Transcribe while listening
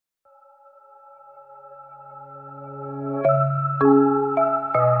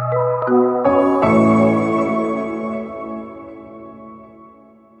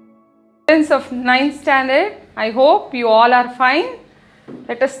of 9th standard. I hope you all are fine.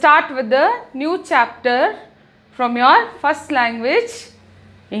 Let us start with the new chapter from your first language,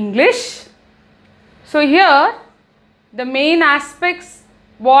 English. So here the main aspects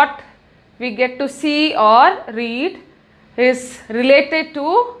what we get to see or read is related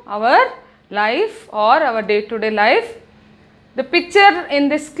to our life or our day-to-day life. The picture in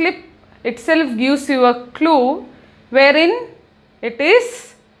this clip itself gives you a clue wherein it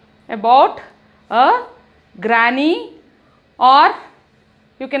is about a granny, or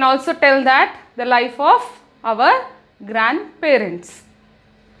you can also tell that the life of our grandparents.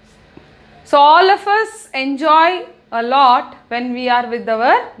 So all of us enjoy a lot when we are with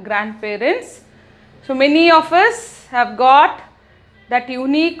our grandparents. So many of us have got that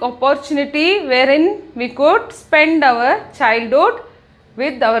unique opportunity wherein we could spend our childhood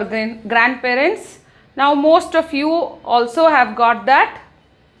with our grandparents. Now most of you also have got that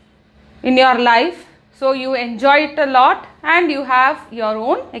in your life. So you enjoy it a lot and you have your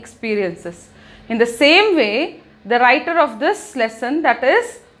own experiences. In the same way, the writer of this lesson, that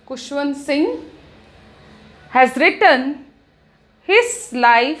is Khushwant Singh, has written his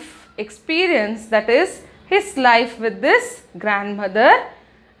life experience, that is his life with this grandmother,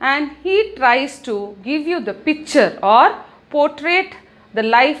 and he tries to give you the picture or portrait the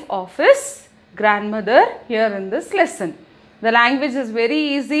life of his grandmother here in this lesson. The language is very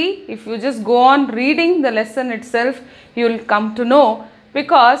easy. If you just go on reading the lesson itself, you will come to know,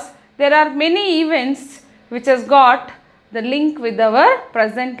 because there are many events which has got the link with our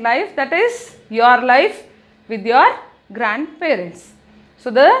present life, that is your life with your grandparents. So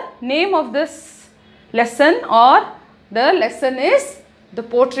the name of this lesson or the lesson is The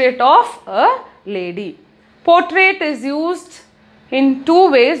Portrait of a Lady. Portrait is used in two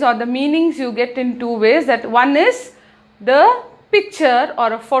ways, or the meanings you get in two ways. That one is the picture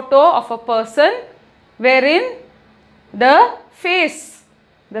or a photo of a person wherein the face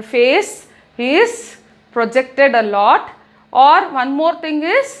is projected a lot, or one more thing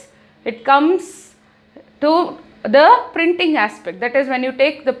is it comes to the printing aspect. That is, when you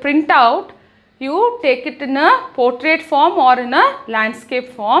take the printout, you take it in a portrait form or in a landscape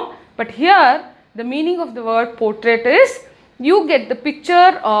form. But here the meaning of the word portrait is you get the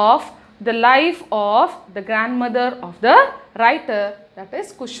picture of the life of the grandmother of the writer, that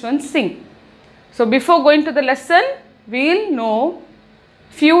is Khushwant Singh. So before going to the lesson, we will know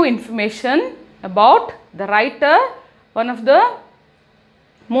few information about the writer, one of the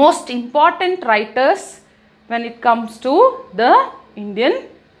most important writers when it comes to the Indian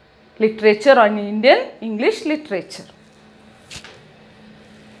literature or Indian English literature.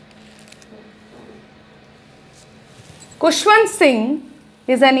 Khushwant Singh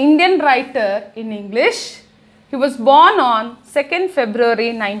is an Indian writer in English. He was born on 2nd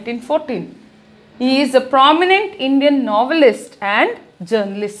February 1914. He is a prominent Indian novelist and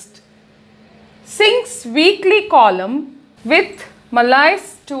journalist. Singh's weekly column with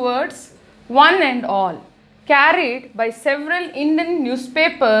malice towards one and all, carried by several Indian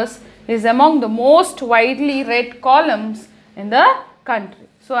newspapers, is among the most widely read columns in the country.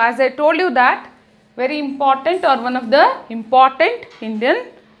 So as I told you that, very important or one of the important Indian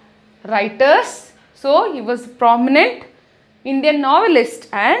writers. So he was a prominent Indian novelist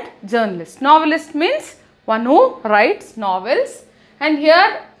and journalist. Novelist means one who writes novels, and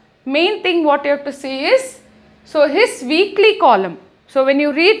here main thing what you have to see is, so his weekly column. So when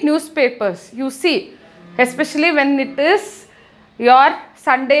you read newspapers, you see, especially when it is your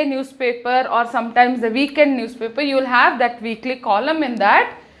Sunday newspaper or sometimes the weekend newspaper, you will have that weekly column in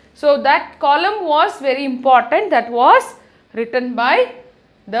that. So that column was very important, that was written by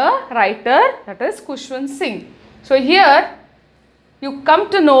the writer, that is Khushwant Singh. So here you come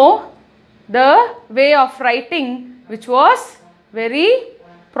to know the way of writing which was very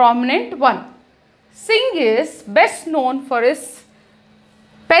prominent one. Singh is best known for his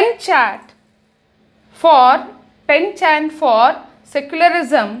penchant for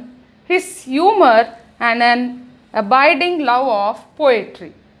secularism, his humor and an abiding love of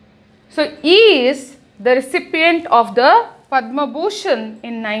poetry. So he is the recipient of the Padma Bhushan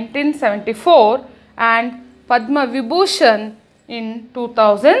in 1974 and Padma Vibhushan in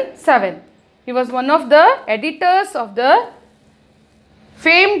 2007. He was one of the editors of the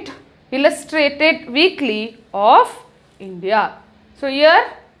famed Illustrated Weekly of India. So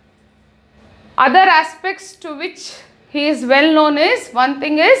here other aspects to which he is well known is, one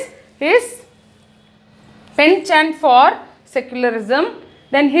thing is his penchant for secularism,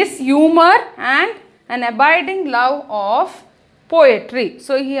 then his humor and an abiding love of poetry.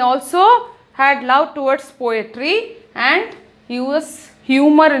 So he also had love towards poetry and he was he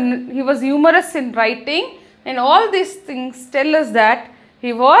was humorous in writing, and all these things tell us that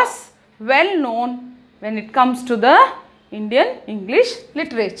he was well known when it comes to the Indian English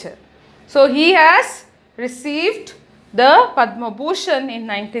literature. So he has received the Padma Bhushan in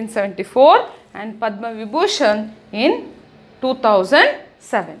 1974 and Padma Vibhushan in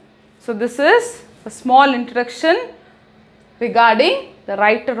 2007. So this is a small introduction regarding the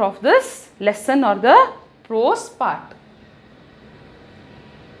writer of this lesson or the prose part.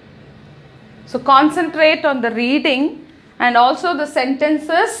 So concentrate on the reading and also the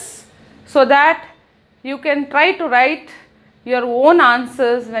sentences so that you can try to write your own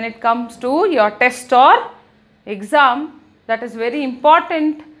answers when it comes to your test or exam. That is very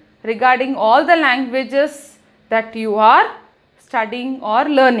important regarding all the languages that you are studying or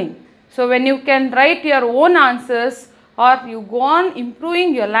learning. So when you can write your own answers or you go on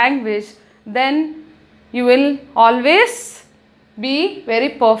improving your language, then you will always be very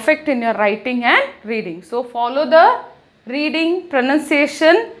perfect in your writing and reading. So follow the reading,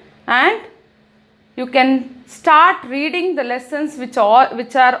 pronunciation, and you can start reading the lessons which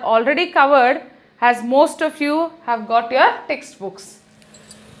are already covered, as most of you have got your textbooks.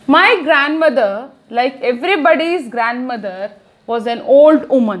 My grandmother, like everybody's grandmother, was an old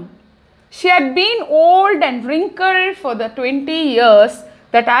woman. She had been old and wrinkled for the 20 years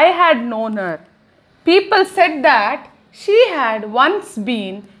that I had known her. People said that she had once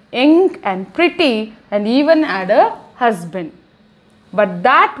been young and pretty and even had a husband. But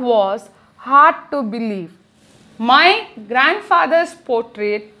that was hard to believe. My grandfather's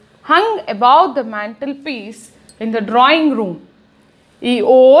portrait hung above the mantelpiece in the drawing room. He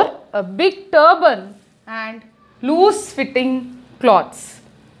wore a big turban and loose-fitting clothes.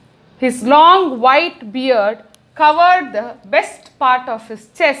 His long white beard covered the best part of his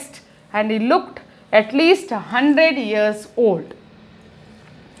chest and he looked at least 100 years old.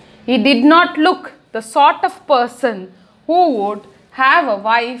 He did not look the sort of person who would have a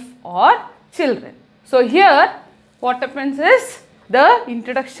wife or children. So here what happens is the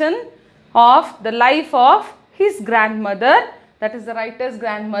introduction of the life of his grandmother, that is the writer's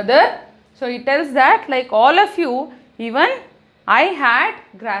grandmother. So he tells that, like all of you, even I had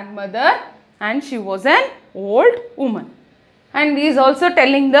grandmother and she was an old woman. And he is also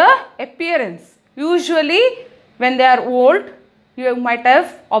telling the appearance. Usually when they are old, you might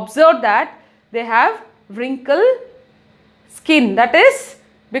have observed that they have wrinkled skin. That is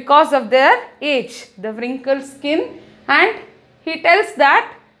because of their age, the wrinkled skin. And he tells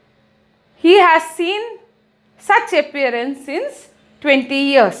that he has seen such appearance since 20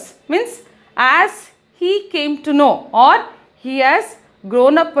 years. Means as he came to know or he has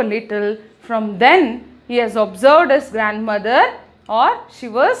grown up a little, from then he has observed his grandmother or she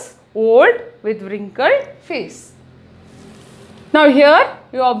was old with wrinkled face. Now here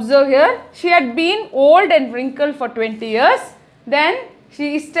you observe here she had been old and wrinkled for 20 years. Then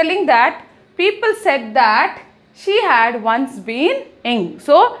she is telling that people said that she had once been young.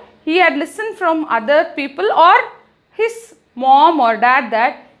 So he had listened from other people or his mom or dad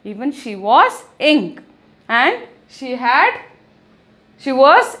that even she was young and she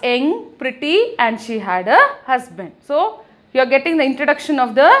was young, pretty, and she had a husband. So you are getting the introduction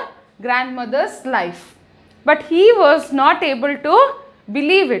of the grandmother's life. But he was not able to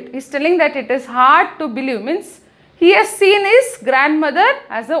believe it. He is telling that it is hard to believe. Means he has seen his grandmother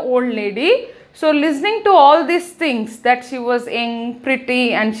as an old lady. So listening to all these things that she was young,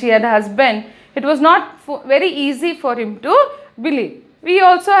 pretty, and she had a husband, it was not very easy for him to believe. We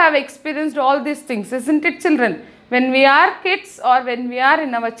also have experienced all these things, isn't it, children? When we are kids or when we are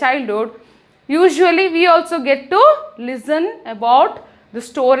in our childhood, usually we also get to listen about the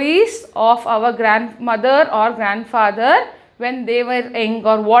stories of our grandmother or grandfather when they were young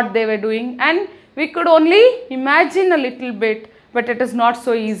or what they were doing, and we could only imagine a little bit, but it is not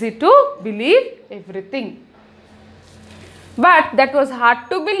so easy to believe everything. But that was hard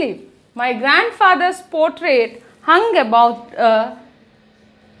to believe. My grandfather's portrait hung above a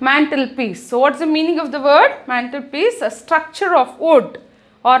mantelpiece. So what's the meaning of the word mantelpiece? A structure of wood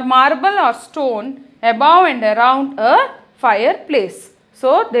or marble or stone above and around a fireplace.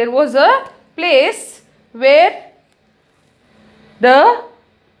 So there was a place where the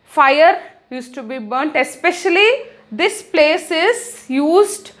fire used to be burnt. Especially this place is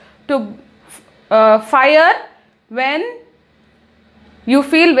used to fire when you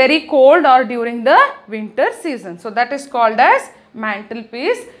feel very cold or during the winter season. So that is called as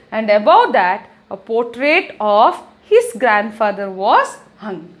mantelpiece, and above that a portrait of his grandfather was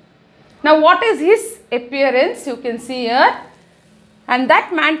hung. Now what is his appearance? You can see here, and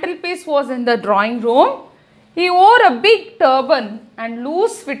that mantelpiece was in the drawing room. He wore a big turban and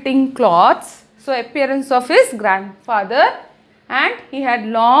loose fitting clothes, so appearance of his grandfather, and he had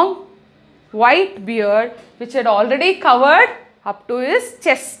long white beard which had already covered up to his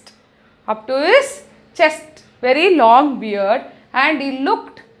chest. Very long beard, and he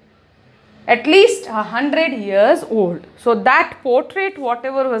looked at least 100 years old. So that portrait,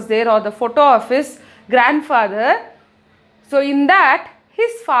 whatever was there, or the photo of his grandfather, so in that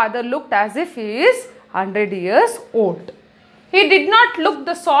his father looked as if he is 100 years old. He did not look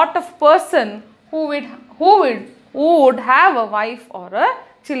the sort of person who would have a wife or a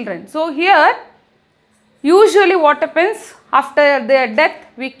children. So here usually what happens, after their death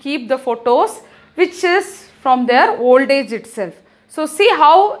we keep the photos which is from their old age itself. So see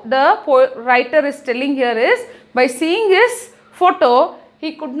how the writer is telling here is, by seeing his photo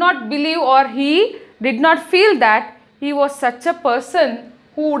he could not believe, or he did not feel that he was such a person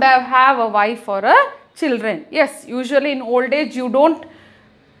who would have a wife or a children. Yes, usually in old age you don't,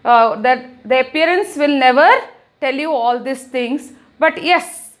 that the appearance will never tell you all these things, but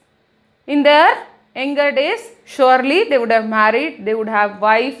yes, in their younger days surely they would have married, they would have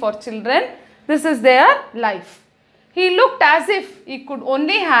wife or children. This is their life. He looked as if he could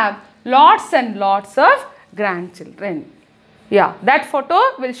only have lots and lots of grandchildren. Yeah, that photo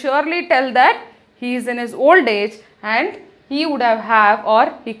will surely tell that he is in his old age and he would have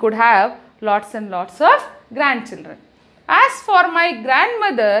or he could have lots and lots of grandchildren. As for my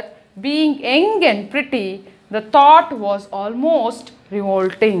grandmother being young and pretty, the thought was almost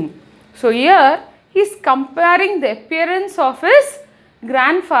revolting. So here he is comparing the appearance of his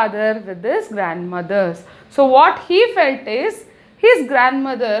grandfather with his grandmother's. So what he felt is, his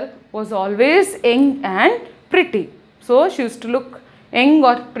grandmother was always young and pretty. So she used to look young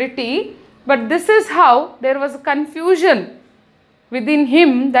or pretty, but this is how there was a confusion within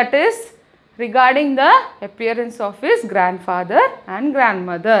him, that is regarding the appearance of his grandfather and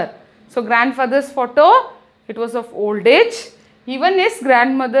grandmother. So grandfather's photo, it was of old age. Even his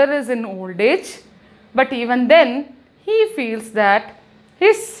grandmother is in old age, but even then he feels that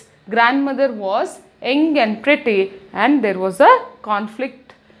his grandmother was young and pretty, and there was a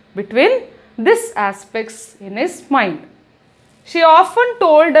conflict between these aspects in his mind. She often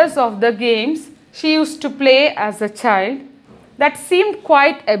told us of the games she used to play as a child that seemed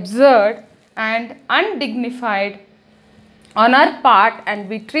quite absurd and undignified on her part, and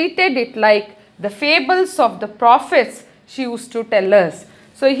we treated it like the fables of the prophets she used to tell us.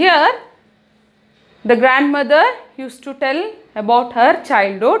 So here the grandmother used to tell about her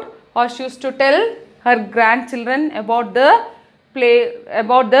childhood, or she used to tell her grandchildren about the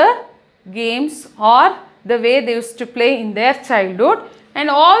games or the way they used to play in their childhood, and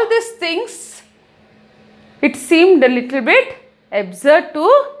all these things, it seemed a little bit absurd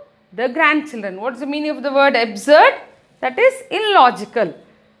to the grandchildren. What is the meaning of the word absurd? That is illogical.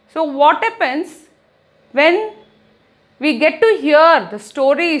 So what happens when we get to hear the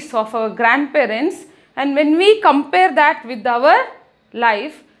stories of our grandparents, and when we compare that with our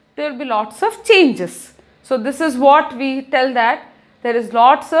life, there will be lots of changes. So this is what we tell, that there is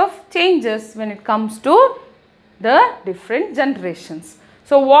lots of changes when it comes to the different generations.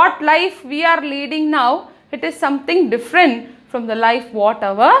 So what life we are leading now, it is something different from the life what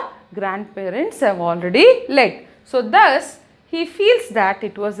our grandparents have already led. So thus he feels that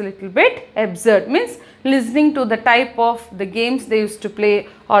it was a little bit absurd, means listening to the type of the games they used to play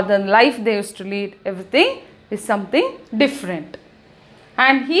or the life they used to lead, everything is something different.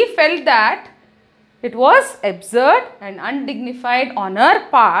 And he felt that it was absurd and undignified on her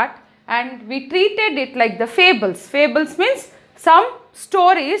part, and we treated it like the fables. Fables means some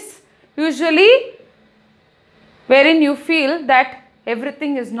stories usually wherein you feel that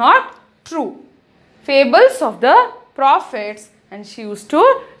everything is not true. Fables of the prophets, and she used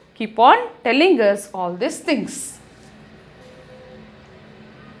to keep on telling us all these things.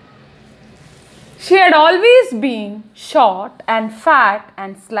 She had always been short and fat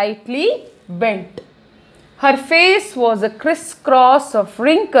and slightly bent. Her face was a crisscross of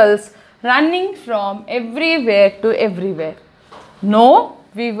wrinkles running from everywhere to everywhere. No,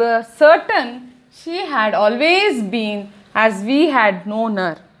 we were certain she had always been as we had known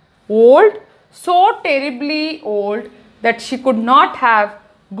her, old, so terribly old that she could not have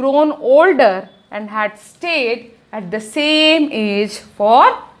grown older and had stayed at the same age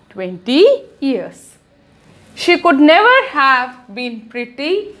for 20 years. She could never have been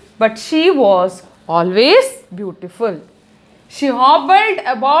pretty, but she was always beautiful. She hobbled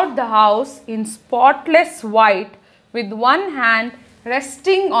about the house in spotless white, with one hand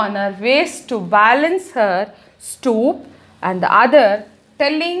resting on her waist to balance her stoop and the other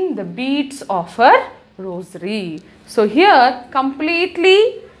telling the beats of her rosary. So here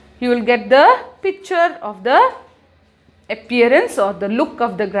completely you will get the picture of the appearance or the look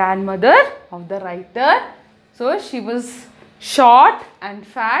of the grandmother of the writer. So she was short and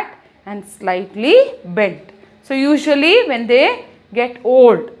fat and slightly bent. So usually when they get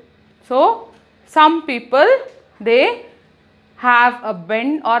old, so some people they have a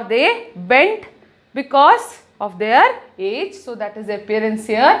bend or they bent because of their age. So that is the appearance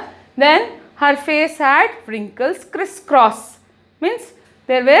here. Then her face had wrinkles crisscross, means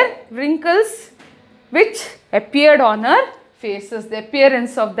there were wrinkles which appeared on her faces. The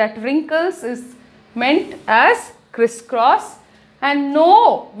appearance of that wrinkles is meant as crisscross. And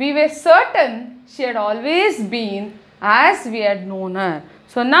no, we were certain she had always been as we had known her.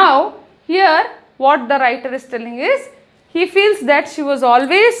 So now here what the writer is telling is, he feels that she was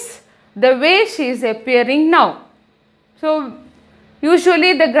always the way she is appearing now. So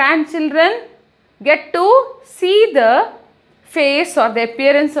usually the grandchildren get to see the face or the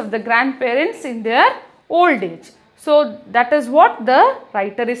appearance of the grandparents in their old age. So that is what the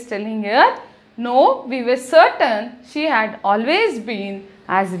writer is telling here. No, we were certain she had always been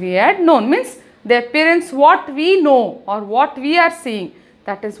as we had known. Means the appearance what we know or what we are seeing,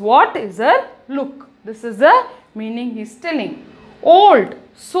 that is what is her look. This is the meaning he is telling. Old,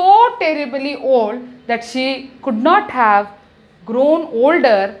 so terribly old that she could not have grown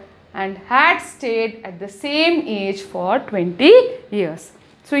older and had stayed at the same age for 20 years.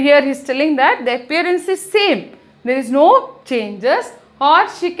 So here he is telling that the appearance is same. There is no changes, or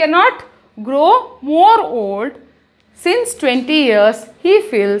she cannot grow more old. Since 20 years he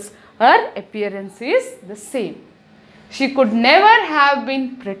feels her appearance is the same. She could never have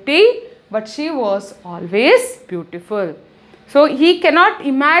been pretty, but she was always beautiful. So he cannot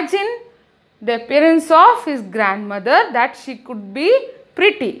imagine the appearance of his grandmother that she could be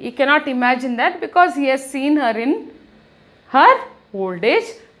pretty. He cannot imagine that because he has seen her in her old age.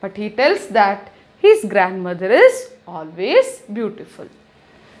 But he tells that his grandmother is always beautiful.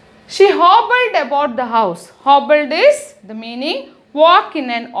 She hobbled about the house. Hobbled is the meaning walk in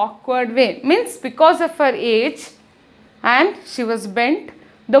an awkward way. Means because of her age and she was bent,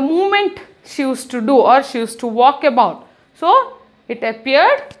 the movement she used to do or she used to walk about, so it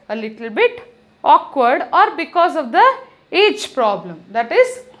appeared a little bit awkward, or because of the age problem, that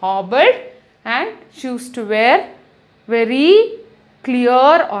is hobbled. And she used to wear very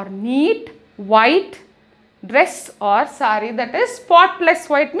clear or neat white dress or sari, that is spotless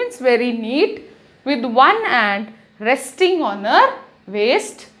white, means very neat, with one hand resting on her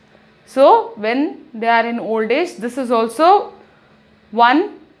waist. So when they are in old age, this is also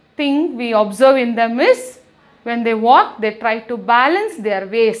one thing we observe in them is when they walk, they try to balance their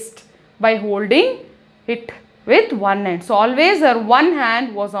waist by holding it with one hand. So always her one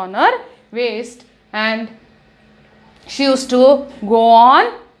hand was on her waist, and she used to go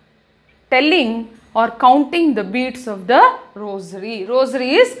on telling or counting the beads of the rosary.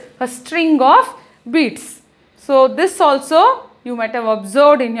 Rosary is a string of beads. So this also you might have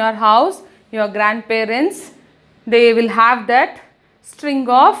observed in your house. Your grandparents, they will have that string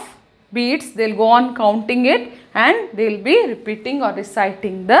of beads. They will go on counting it and they will be repeating or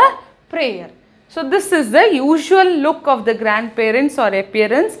reciting the prayer. So this is the usual look of the grandparents or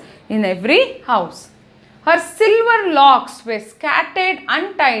appearance in every house. Her silver locks were scattered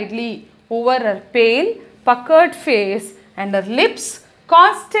untidily over her pale, puckered face, and her lips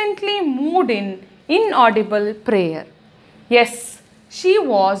constantly moved in inaudible prayer. Yes, she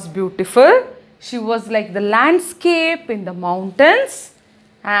was beautiful. She was like the landscape in the mountains,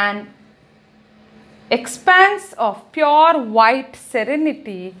 an expanse of pure white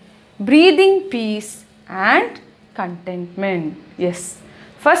serenity, breathing peace and contentment. Yes,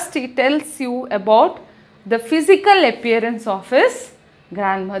 first he tells you about the physical appearance of his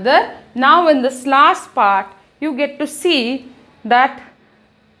grandmother. Now in this last part, you get to see that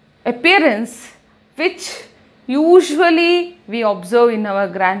appearance which usually we observe in our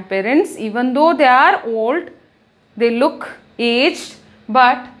grandparents. Even though they are old, they look aged,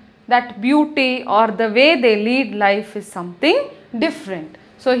 but that beauty or the way they lead life is something different.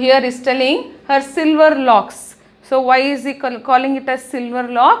 So here is telling her silver locks. So why is he calling it as silver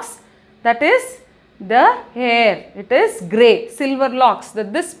locks? That is the hair. It is grey. Silver locks.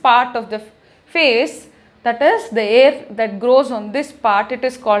 This part of the face, that is the hair that grows on this part, it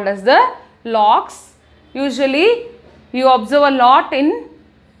is called as the locks. Usually you observe a lot in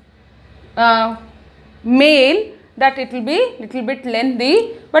male that it will be little bit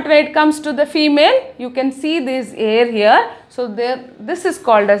lengthy, but when it comes to the female, you can see this hair here. So this is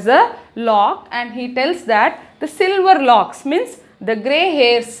called as a lock, and he tells that the silver locks means the grey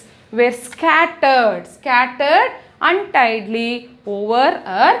hairs were scattered untidily over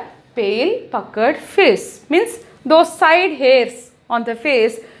her pale puckered face. Means those side hairs on the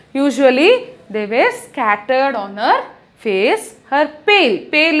face, usually they were scattered on her face. Her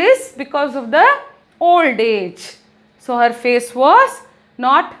pale is because of the old age. So her face was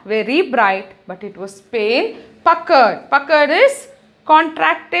not very bright, but it was pale. Puckered is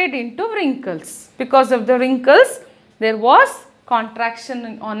contracted into wrinkles. Because of the wrinkles, there was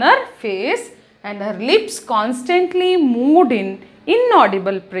contraction on her face, and her lips constantly moved in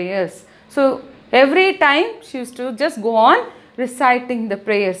inaudible prayers. So every time she used to just go on reciting the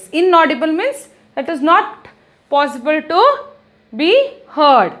prayers. Inaudible means it is not possible to be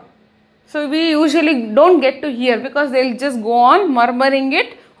heard. So we usually don't get to hear, because they will just go on murmuring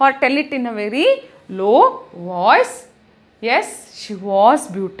it or tell it in a very low voice. Yes, she was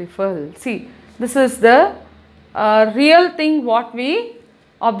beautiful. See, this is the real thing what we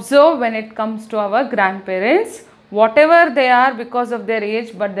observe when it comes to our grandparents. Whatever they are because of their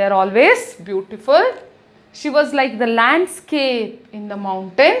age, but they are always beautiful. She was like the landscape in the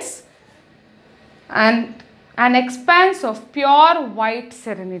mountains and an expanse of pure white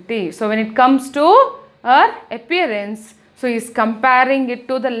serenity. So when it comes to her appearance, so he is comparing it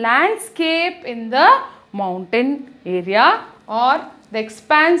to the landscape in the mountain area, or the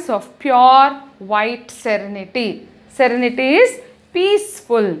expanse of pure white serenity. Serenity is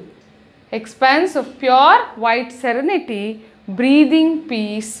peaceful. Expanse of pure white serenity, breathing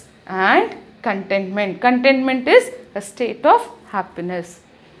peace and contentment. Contentment is a state of happiness.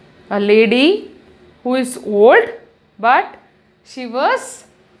 A lady who is old, but she was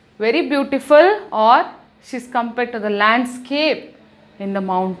very beautiful, or she is compared to the landscape in the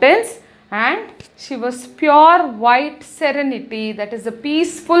mountains, and she was pure white serenity, that is a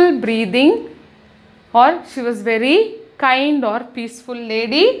peaceful breathing, or she was very kind or peaceful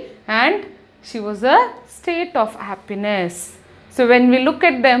lady, and she was a state of happiness. So when we look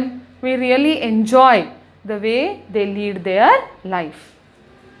at them, we really enjoy the way they lead their life.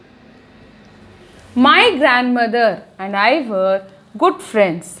 My grandmother and I were good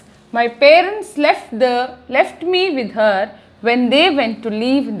friends. My parents left me with her when they went to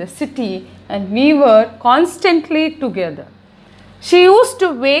live in the city, and we were constantly together. She used to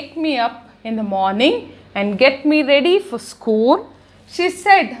wake me up in the morning and get me ready for school. She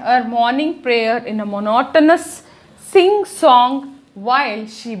said her morning prayer in a monotonous sing-song while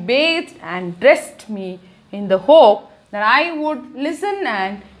she bathed and dressed me, in the hope that I would listen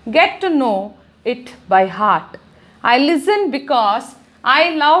and get to know it by heart. I listened because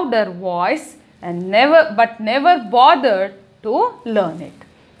I loved her voice and never bothered to learn it.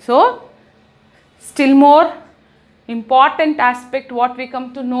 So, still more important aspect what we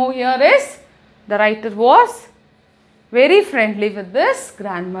come to know here is the writer was very friendly with this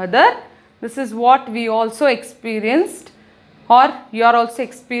grandmother. This is what we also experienced, or you are also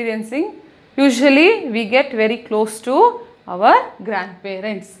experiencing. Usually we get very close to our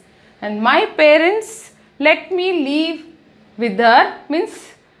grandparents, and my parents let me live with her,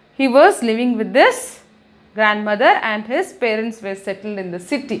 means he was living with this grandmother and his parents were settled in the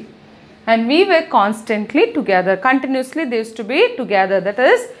city, and we were constantly together. Continuously they used to be together, that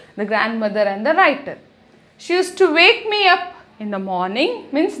is the grandmother and the writer. She used to wake me up in the morning,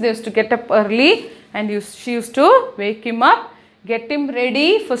 means they used to get up early, and she used to wake him up, get him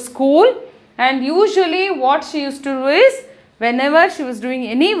ready for school. And usually what she used to do is, whenever she was doing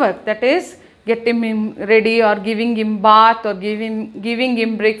any work, that is getting him ready or giving him bath or giving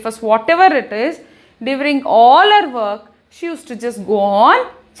him breakfast, whatever it is, during all her work, she used to just go on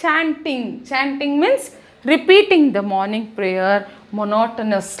chanting. Chanting means repeating the morning prayer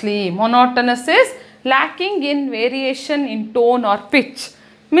monotonously. Monotonous is lacking in variation in tone or pitch.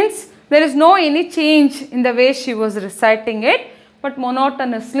 Means there is no any change in the way she was reciting it, but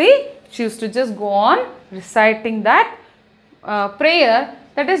monotonously she used to just go on reciting that prayer,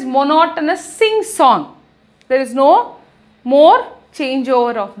 that is monotonous sing song. There is no more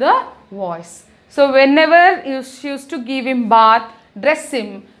changeover of the voice. So whenever she used to give him bath, dress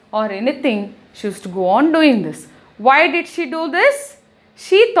him or anything, she used to go on doing this. Why did she do this?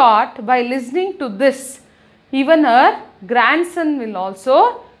 She thought by listening to this, even her grandson will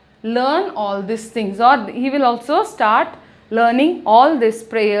also learn all these things, or he will also start learning all these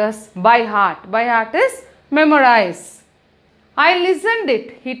prayers by heart. By heart is memorize. I listened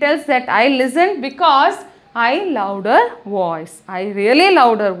it. He tells that I listened because I loved her voice. I really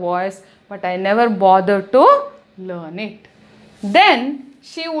loved her voice, but I never bothered to learn it. Then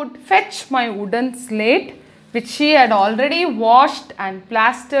she would fetch my wooden slate, which she had already washed and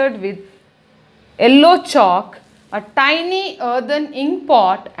plastered with yellow chalk, a tiny earthen ink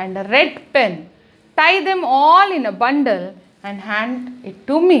pot and a red pen. Tie them all in a bundle and hand it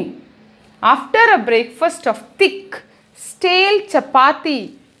to me. After a breakfast of thick, stale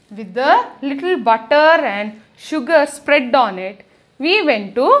chapati with a little butter and sugar spread on it, we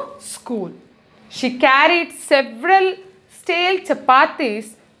went to school. She carried several stale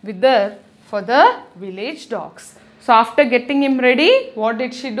chapatis with her for the village dogs. So after getting him ready, what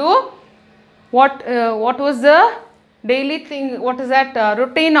did she do? What was the daily thing? What is that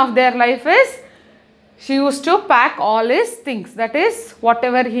routine of their life is? She used to pack all his things. That is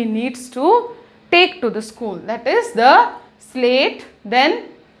whatever he needs to take to the school. That is the slate. Then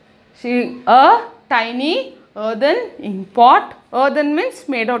a tiny earthen ink pot. Earthen means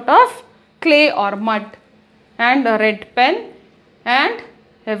made out of clay or mud. And a red pen. And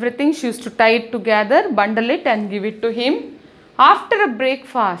everything she used to tie it together, bundle it and give it to him. After a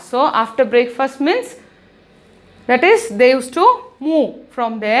breakfast. So after breakfast means that is they used to move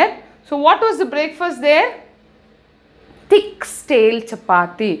from there. So what was the breakfast there? Thick stale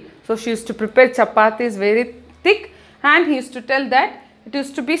chapati. So she used to prepare chapatis very thick, and he used to tell that it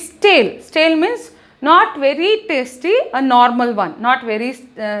used to be stale. Stale means not very tasty, a normal one, not very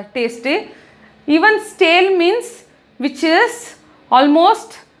tasty. Even stale means which is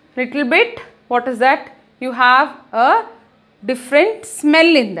almost little bit, what is that? You have a different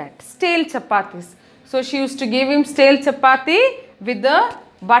smell in that. Stale chapatis. So she used to give him stale chapati with the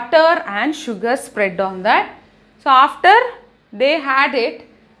butter and sugar spread on that. So after they had it,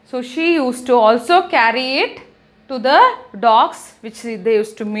 so she used to also carry it to the dogs which they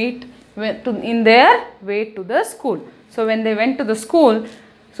used to meet in their way to the school. So when they went to the school,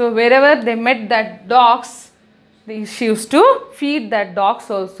 so wherever they met that dogs, she used to feed that dogs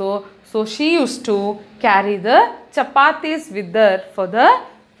also. So she used to carry the chapatis with her for the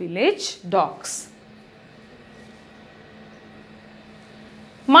village dogs.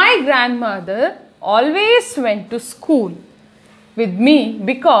 My grandmother always went to school with me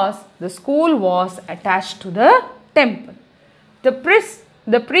because the school was attached to the temple.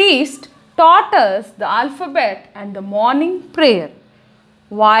 The priest taught us the alphabet and the morning prayer.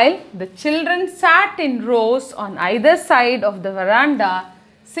 While the children sat in rows on either side of the veranda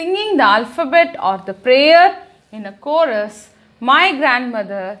singing the alphabet or the prayer in a chorus, my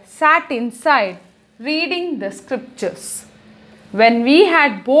grandmother sat inside reading the scriptures. When we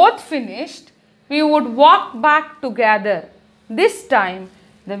had both finished, we would walk back together. This time,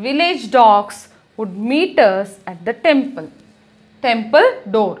 the village dogs would meet us at the temple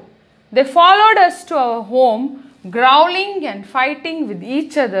door. They followed us to our home, growling and fighting with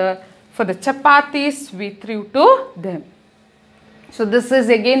each other for the chapatis we threw to them. So this is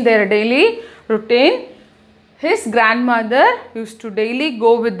again their daily routine. His grandmother used to daily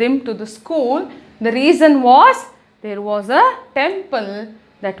go with him to the school. The reason was there was a temple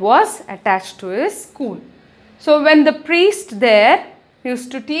that was attached to his school. So when the priest there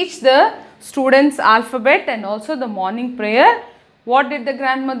used to teach the students alphabet and also the morning prayer, what did the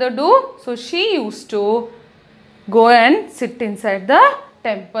grandmother do? So she used to go and sit inside the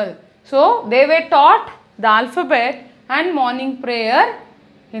temple. So they were taught the alphabet and morning prayer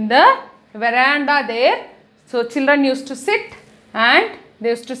in the veranda there. So children used to sit, and they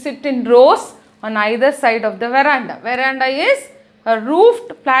used to sit in rows on either side of the veranda. Veranda is a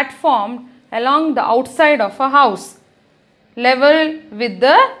roofed platform along the outside of a house, level with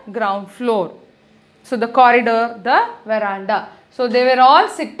the ground floor. So the corridor, the veranda. So they were all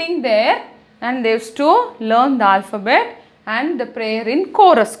sitting there, and they used to learn the alphabet and the prayer in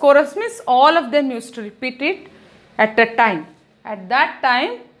chorus. Chorus means all of them used to repeat it at a time. At that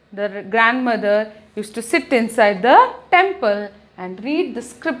time, the grandmother used to sit inside the temple and read the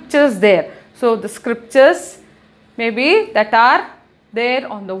scriptures there. So the scriptures maybe that are there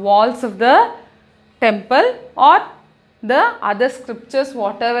on the walls of the temple, or the other scriptures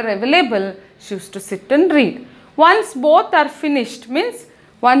whatever available, she used to sit and read. Once both are finished, means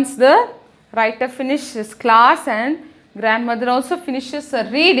once the writer finishes class and grandmother also finishes her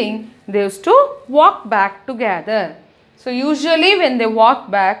reading, they used to walk back together. So usually when they walk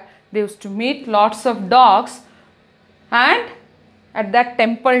back, they used to meet lots of dogs and at that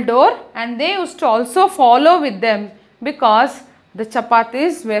temple door, and they used to also follow with them because the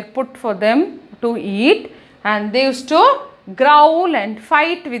chapatis were put for them to eat, and they used to growl and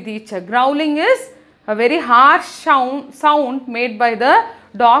fight with each other. Growling is a very harsh sound made by the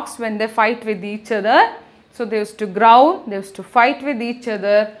dogs when they fight with each other. So they used to growl, they used to fight with each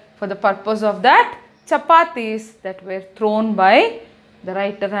other for the purpose of that chapatis that were thrown by the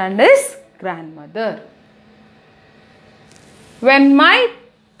writer and his grandmother. When my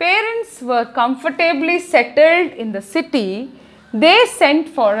parents were comfortably settled in the city, they sent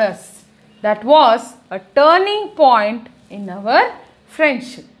for us. That was a turning point in our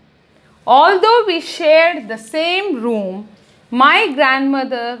friendship. Although we shared the same room, my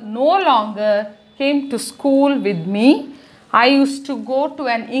grandmother no longer came to school with me. I used to go to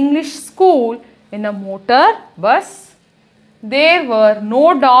an English school in a motor bus. There were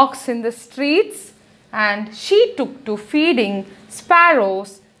no dogs in the streets, and she took to feeding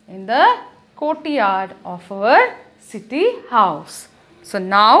sparrows in the courtyard of our city house. So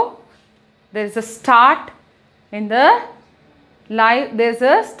now there is a start in the life, there is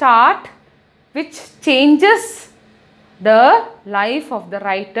a start which changes the life of the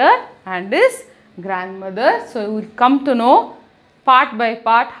writer and his grandmother. So you will come to know part by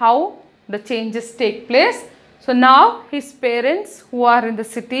part how the changes take place. So now his parents who are in the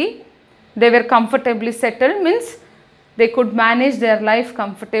city, they were comfortably settled, means they could manage their life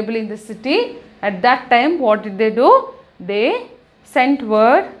comfortably in the city. At that time, what did they do? They sent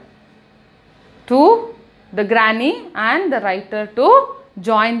word to the granny and the writer to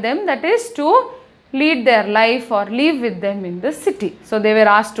join them, that is to lead their life or live with them in the city. So they were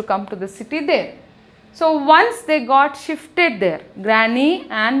asked to come to the city there. So once they got shifted there, granny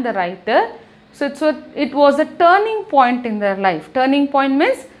and the writer, so it was a turning point in their life. Turning point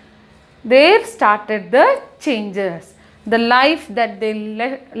means there started the changes. The life that they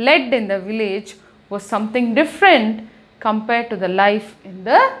led in the village was something different compared to the life in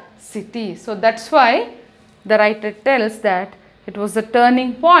the city. So that's why the writer tells that it was a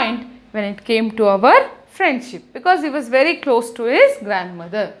turning point when it came to our friendship, because he was very close to his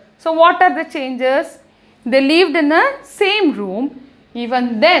grandmother. So what are the changes? They lived in the same room.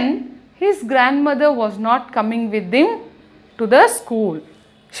 Even then, his grandmother was not coming with him to the school.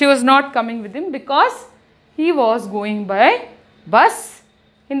 She was not coming with him because he was going by bus.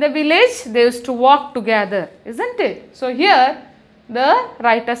 In the village, they used to walk together, isn't it? So here, the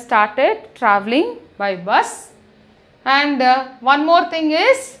writer started traveling by bus. And one more thing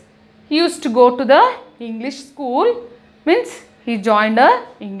is, he used to go to the English school, means he joined a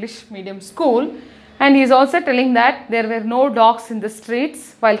English medium school. And he is also telling that there were no dogs in the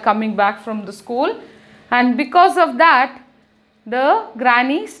streets while coming back from the school. And because of that, the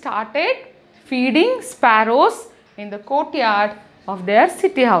granny started feeding sparrows in the courtyard of their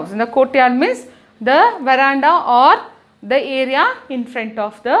city house. In the courtyard means the veranda or the area in front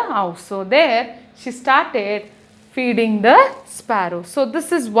of the house. So there she started feeding the sparrows. So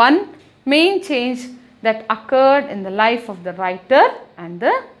this is one main change that occurred in the life of the writer and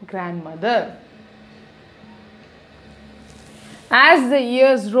the grandmother. As the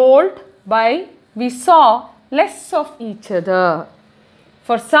years rolled by, we saw less of each other.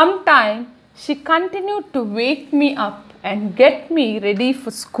 For some time, she continued to wake me up and get me ready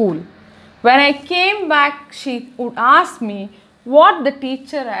for school. When I came back, she would ask me what the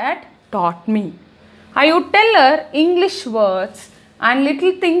teacher had taught me. I would tell her English words and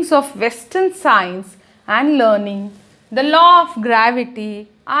little things of Western science and learning, the law of gravity,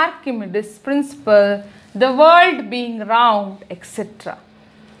 Archimedes' principle, the world being round, etc.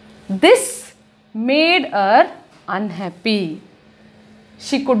 This made her unhappy.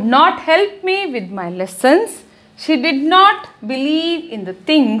 She could not help me with my lessons. She did not believe in the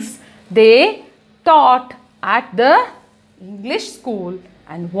things they taught at the English school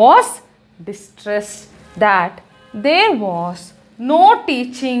and was distressed that there was no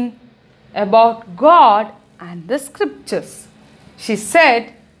teaching about God and the scriptures. She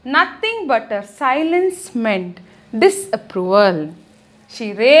said nothing but her silence meant disapproval.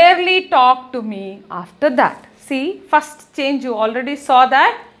 She rarely talked to me after that. See, first change you already saw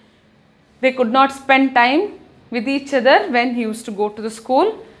that they could not spend time with each other when he used to go to the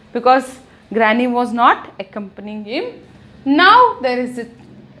school because granny was not accompanying him. Now there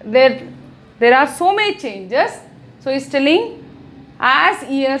are so many changes. So he is telling as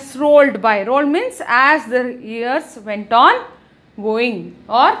years rolled by, roll means as the years went on going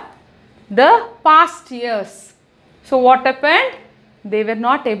or the past years. So what happened? They were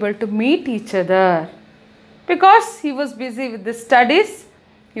not able to meet each other because he was busy with the studies.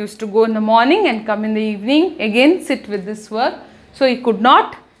 He used to go in the morning and come in the evening, again sit with this work. So he could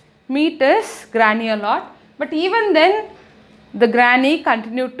not meet his granny a lot. But even then, the granny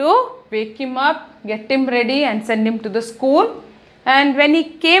continued to wake him up, get him ready and send him to the school. And when he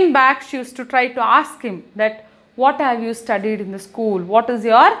came back, she used to try to ask him that, what have you studied in the school? What is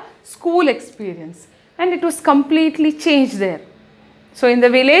your school experience? And it was completely changed there. So in the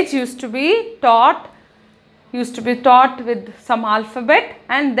village used to be taught with some alphabet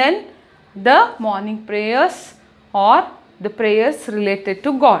and then the morning prayers or the prayers related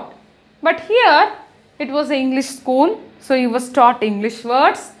to God. But here it was an English school, so he was taught English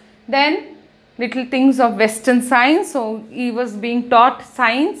words, then little things of Western science, so he was being taught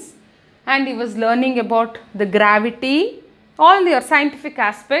science, and he was learning about the gravity, all the scientific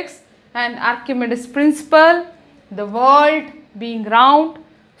aspects, and Archimedes principle, the world being round.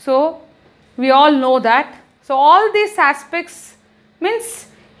 So we all know that. So all these aspects means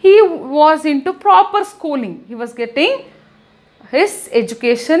he was into proper schooling. He was getting his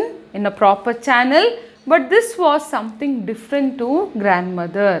education in a proper channel, but this was something different to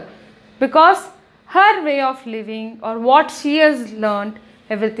grandmother, because her way of living or what she has learned,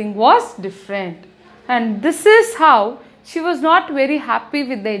 everything was different. And this is how she was not very happy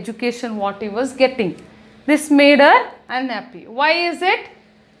with the education what he was getting. This made her unhappy. Why is it?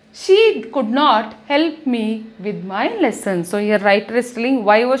 She could not help me with my lessons. So here writer is telling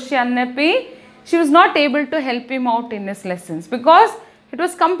why was she unhappy? She was not able to help him out in his lessons because it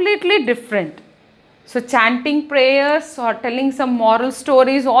was completely different. So chanting prayers or telling some moral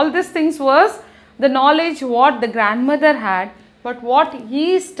stories, all these things was the knowledge what the grandmother had, but what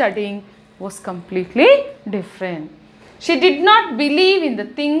he is studying was completely different. She did not believe in the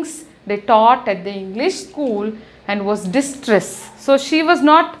things they taught at the English school and was distressed. So she was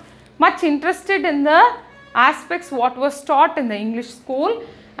not much interested in the aspects what was taught in the English school,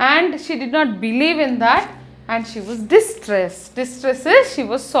 and she did not believe in that, and she was distressed. Distress is she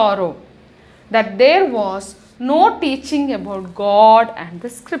was sorrow that there was no teaching about God and the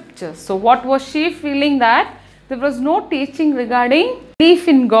scriptures. So what was she feeling? That there was no teaching regarding belief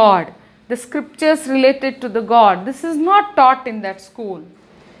in God, the scriptures related to the God. This is not taught in that school.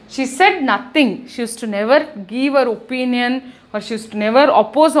 She said nothing. She used to never give her opinion, or she used to never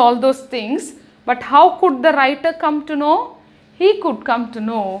oppose all those things. But how could the writer come to know? He could come to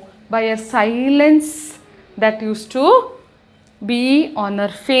know by a silence that used to be on her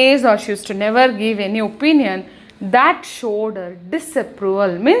face, or she used to never give any opinion. That showed her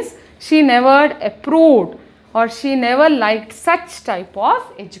disapproval. Means she never approved or she never liked such type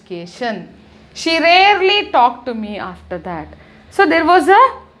of education. She rarely talked to me after that. So there was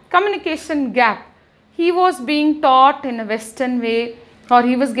a communication gap. He was being taught in a Western way, or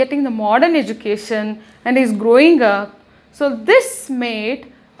he was getting the modern education and is growing up. So this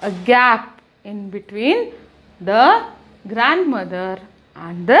made a gap in between the grandmother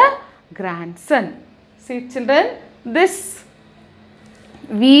and the grandson. See children, this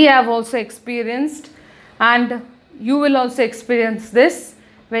we have also experienced, and you will also experience this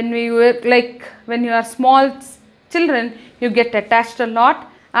when when you are small children, you get attached a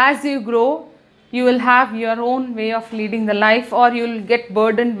lot. As you grow, you will have your own way of leading the life, or you will get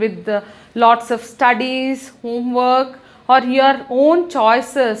burdened with lots of studies, homework, or your own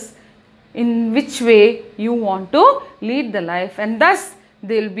choices in which way you want to lead the life, and thus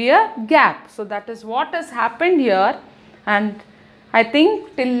there will be a gap. So that is what has happened here, and I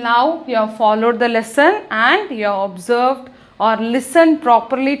think till now you have followed the lesson and you have observed or listened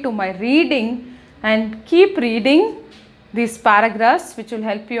properly to my reading, and keep reading these paragraphs which will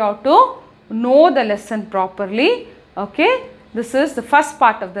help you out to know the lesson properly. Okay, this is the first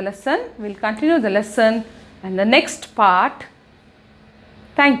part of the lesson. We will continue the lesson and the next part.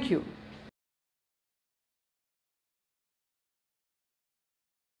 Thank you.